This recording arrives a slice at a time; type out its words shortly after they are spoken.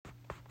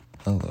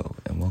Hello,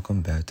 and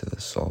welcome back to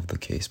the Solve the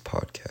Case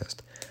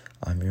podcast.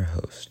 I'm your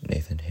host,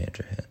 Nathan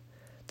Handrahan.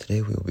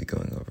 Today we will be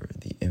going over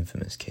the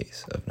infamous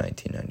case of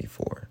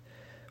 1994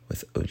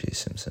 with O.J.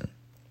 Simpson.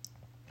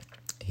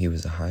 He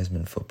was a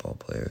Heisman football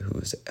player who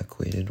was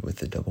equated with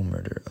the double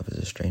murder of his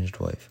estranged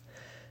wife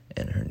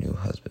and her new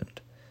husband.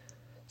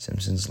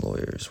 Simpson's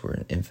lawyers were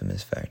an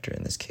infamous factor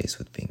in this case,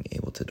 with being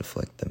able to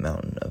deflect the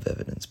mountain of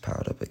evidence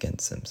piled up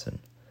against Simpson.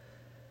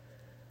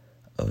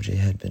 O.J.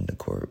 had been to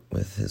court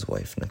with his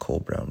wife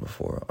Nicole Brown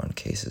before on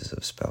cases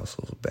of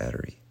spousal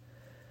battery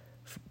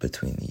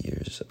between the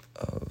years of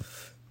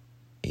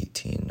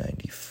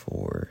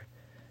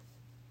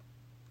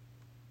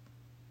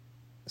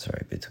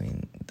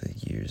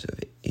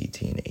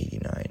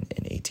 1889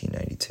 and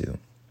 1892.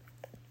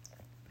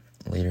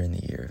 Later in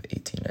the year of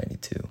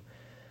 1892,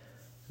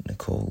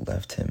 Nicole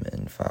left him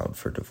and filed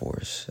for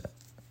divorce.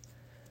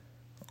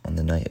 On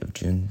the night of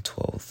June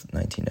 12,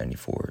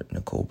 1994,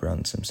 Nicole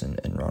Brown Simpson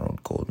and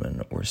Ronald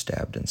Goldman were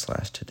stabbed and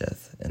slashed to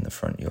death in the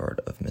front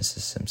yard of Mrs.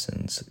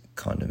 Simpson's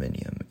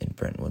condominium in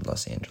Brentwood,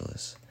 Los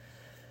Angeles.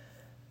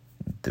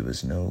 There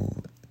was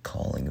no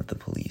calling of the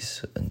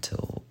police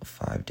until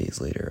 5 days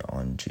later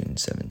on June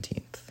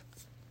 17th,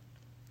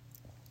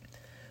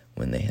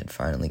 when they had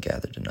finally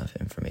gathered enough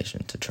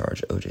information to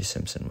charge O.J.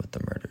 Simpson with the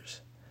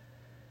murders.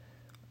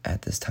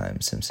 At this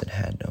time, Simpson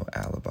had no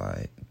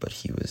alibi, but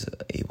he was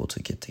able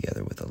to get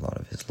together with a lot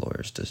of his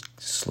lawyers to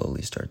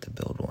slowly start to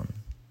build one.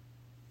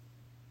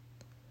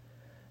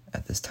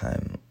 At this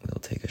time,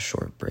 we'll take a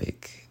short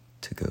break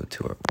to go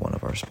to one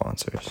of our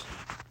sponsors.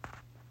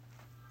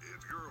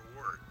 If your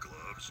work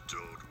gloves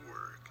don't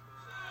work,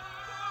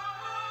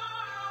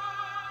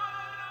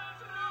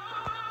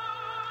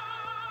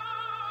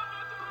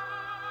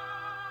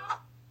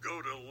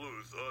 go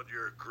Duluth on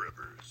your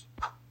grippers.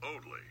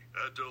 Only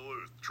at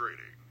Duluth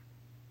Trading.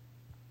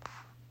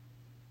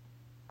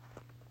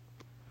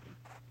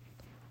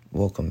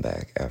 Welcome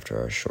back after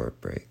our short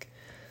break.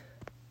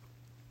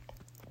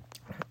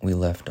 We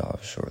left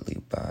off shortly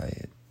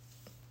by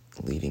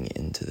leading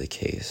into the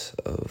case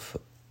of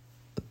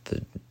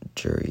the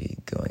jury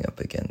going up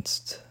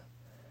against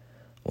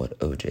what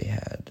O.J.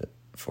 had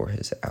for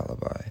his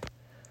alibi.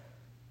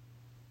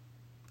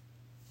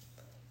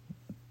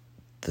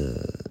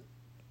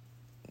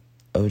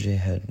 O.J.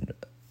 had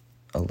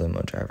a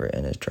limo driver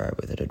in his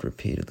driveway that had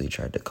repeatedly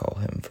tried to call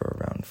him for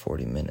around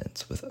 40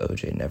 minutes, with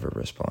O.J. never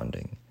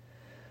responding.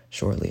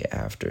 Shortly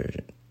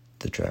after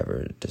the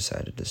driver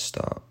decided to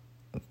stop,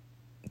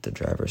 the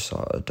driver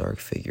saw a dark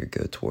figure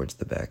go towards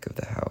the back of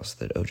the house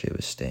that O.J.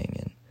 was staying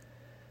in.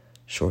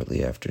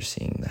 Shortly after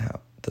seeing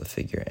the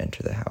figure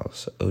enter the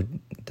house,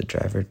 the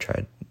driver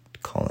tried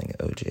calling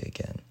O.J.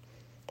 again,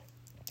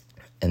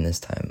 and this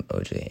time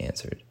O.J.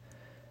 answered.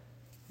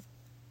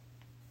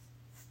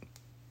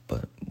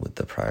 But with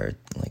the prior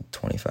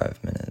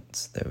 25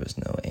 minutes, there was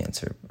no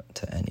answer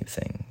to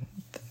anything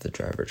that the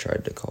driver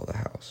tried to call the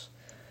house.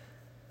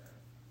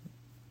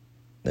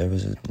 There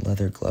was a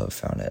leather glove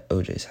found at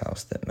O.J.'s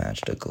house that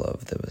matched a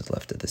glove that was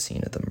left at the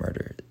scene of the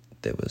murder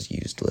that was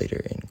used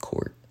later in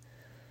court.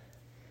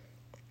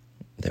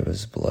 There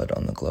was blood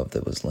on the glove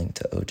that was linked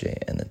to O.J.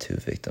 and the two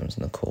victims,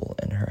 Nicole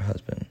and her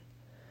husband.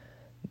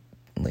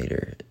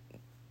 Later,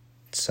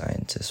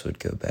 scientists would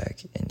go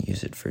back and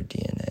use it for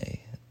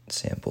DNA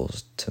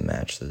samples to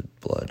match the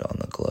blood on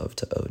the glove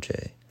to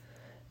O.J.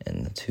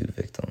 and the two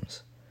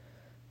victims.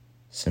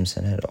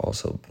 Simpson had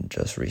also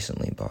just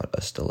recently bought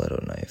a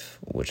stiletto knife,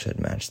 which had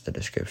matched the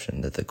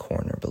description that the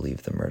coroner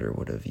believed the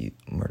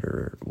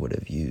murderer would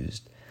have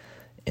used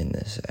in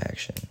this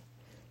action.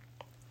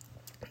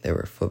 There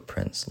were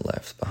footprints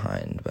left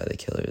behind by the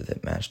killer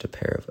that matched a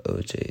pair of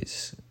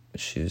O.J.'s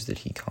shoes that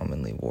he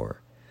commonly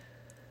wore.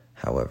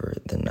 However,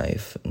 the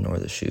knife nor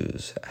the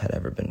shoes had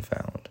ever been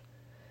found.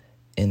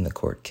 In the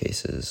court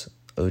cases,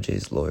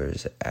 O.J.'s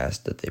lawyers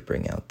asked that they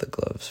bring out the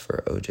gloves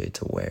for O.J.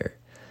 to wear,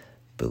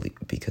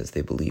 because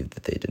they believed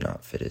that they did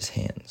not fit his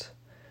hands.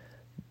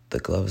 The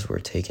gloves were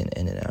taken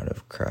in and out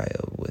of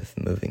cryo, with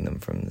moving them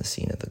from the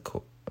scene of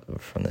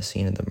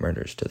the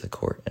murders to the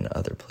court and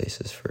other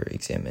places for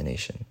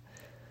examination.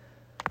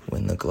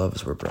 When the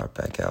gloves were brought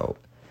back out,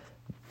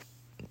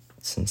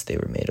 since they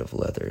were made of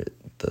leather,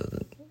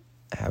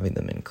 having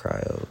them in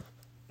cryo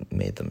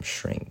made them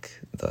shrink,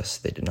 thus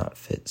they did not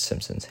fit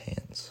Simpson's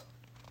hands.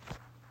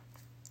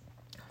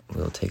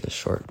 We'll take a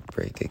short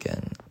break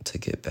again to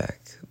get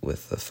back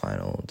with the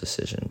final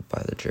decision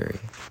by the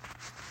jury.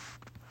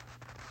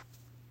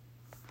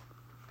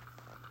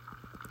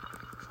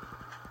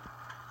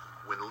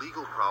 when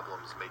legal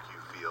problems make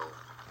you feel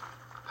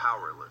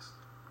powerless,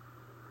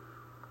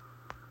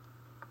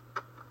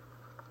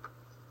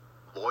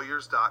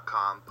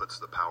 Lawyers.com puts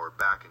the power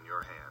back in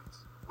your hands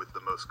with the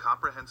most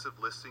comprehensive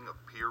listing of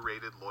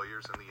peer-rated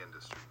lawyers in the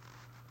industry.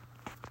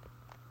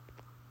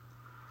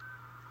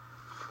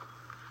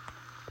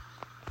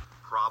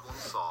 Problem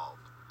solved.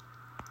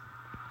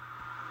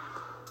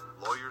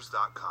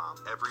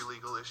 Lawyers.com. Every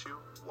legal issue,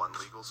 one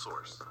legal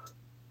source.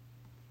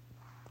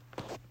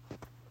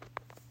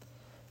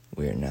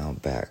 We are now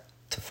back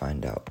to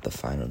find out the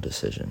final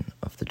decision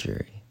of the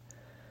jury.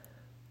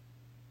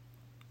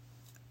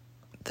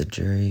 The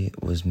jury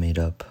was made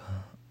up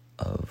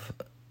of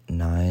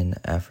 9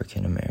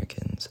 African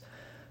Americans,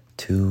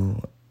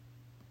 2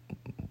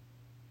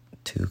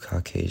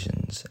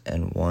 Caucasians,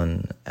 and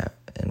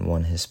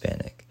one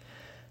Hispanic.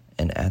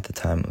 And at the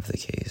time of the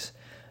case,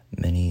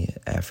 many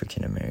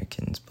African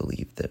Americans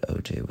believed that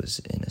O.J.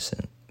 was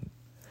innocent,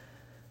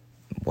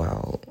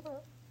 while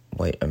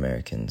white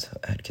Americans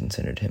had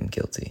considered him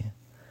guilty.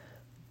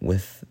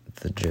 With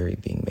the jury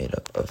being made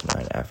up of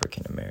 9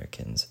 African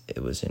Americans,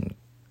 it was in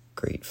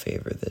great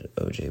favor that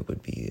O.J.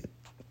 would be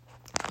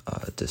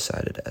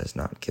decided as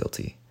not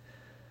guilty.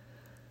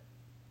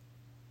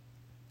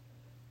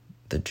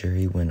 The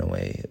jury went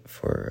away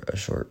for a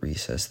short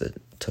recess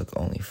that took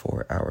only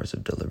 4 hours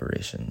of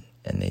deliberation,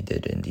 and they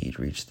did indeed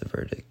reach the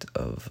verdict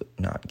of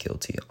not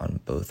guilty on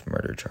both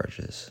murder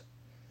charges.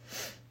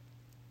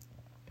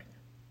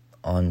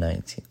 On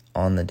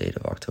the date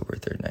of October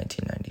 3rd,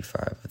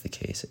 1995 of the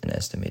case, an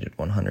estimated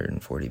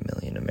 140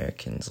 million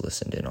Americans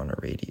listened in on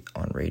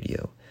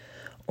radio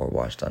or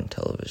watched on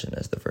television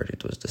as the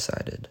verdict was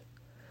decided.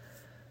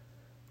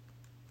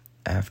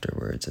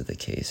 Afterwards of the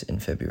case, in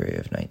February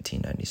of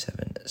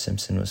 1997,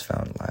 Simpson was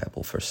found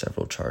liable for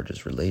several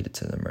charges related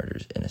to the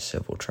murders in a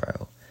civil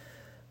trial,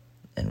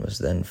 and was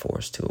then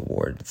forced to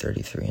award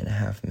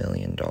 $33.5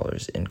 million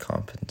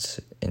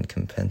in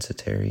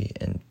compensatory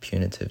and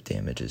punitive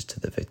damages to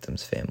the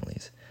victims'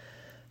 families.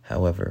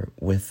 However,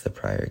 with the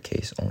prior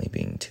case only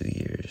being 2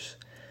 years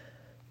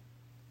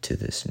to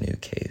this new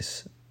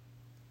case,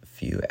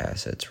 few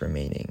assets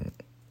remained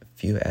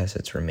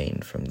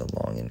from the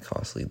long and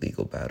costly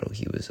legal battle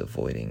he was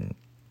avoiding.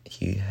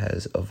 He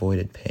has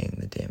avoided paying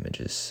the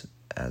damages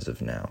as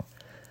of now.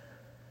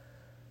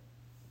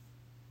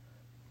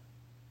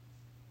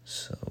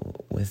 So,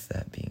 with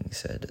that being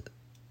said,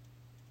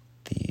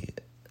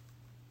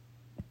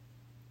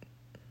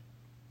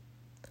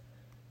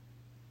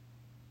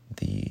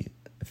 the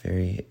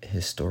very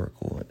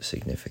historical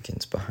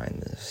significance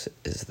behind this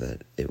is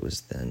that it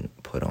was then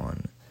put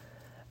on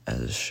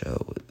as a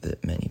show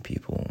that many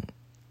people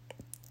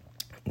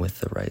with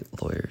the right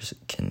lawyers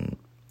can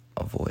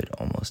avoid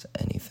almost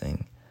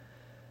anything,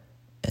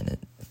 and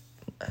it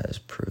has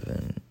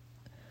proven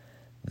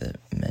that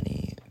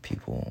many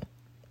people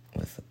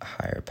with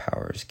higher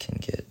powers can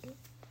get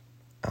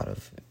out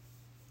of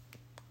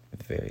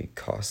very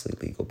costly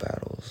legal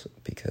battles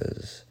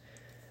because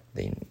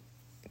they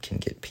can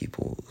get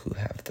people who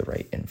have the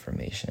right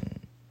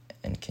information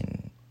and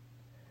can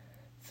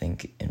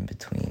think in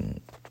between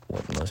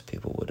what most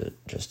people would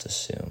just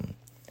assume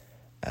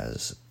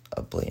as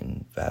a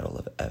blatant battle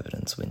of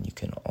evidence, when you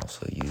can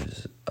also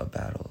use a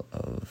battle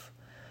of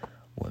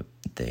what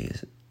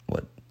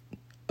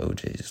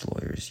O.J.'s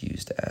lawyers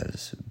used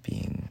as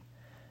being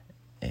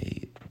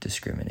a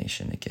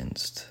discrimination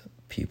against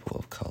people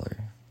of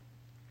color.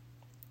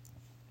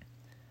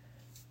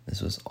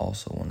 This was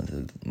also one of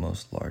the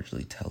most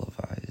largely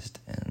televised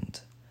and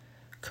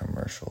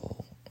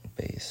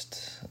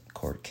commercial-based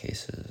court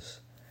cases,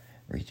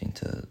 reaching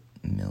to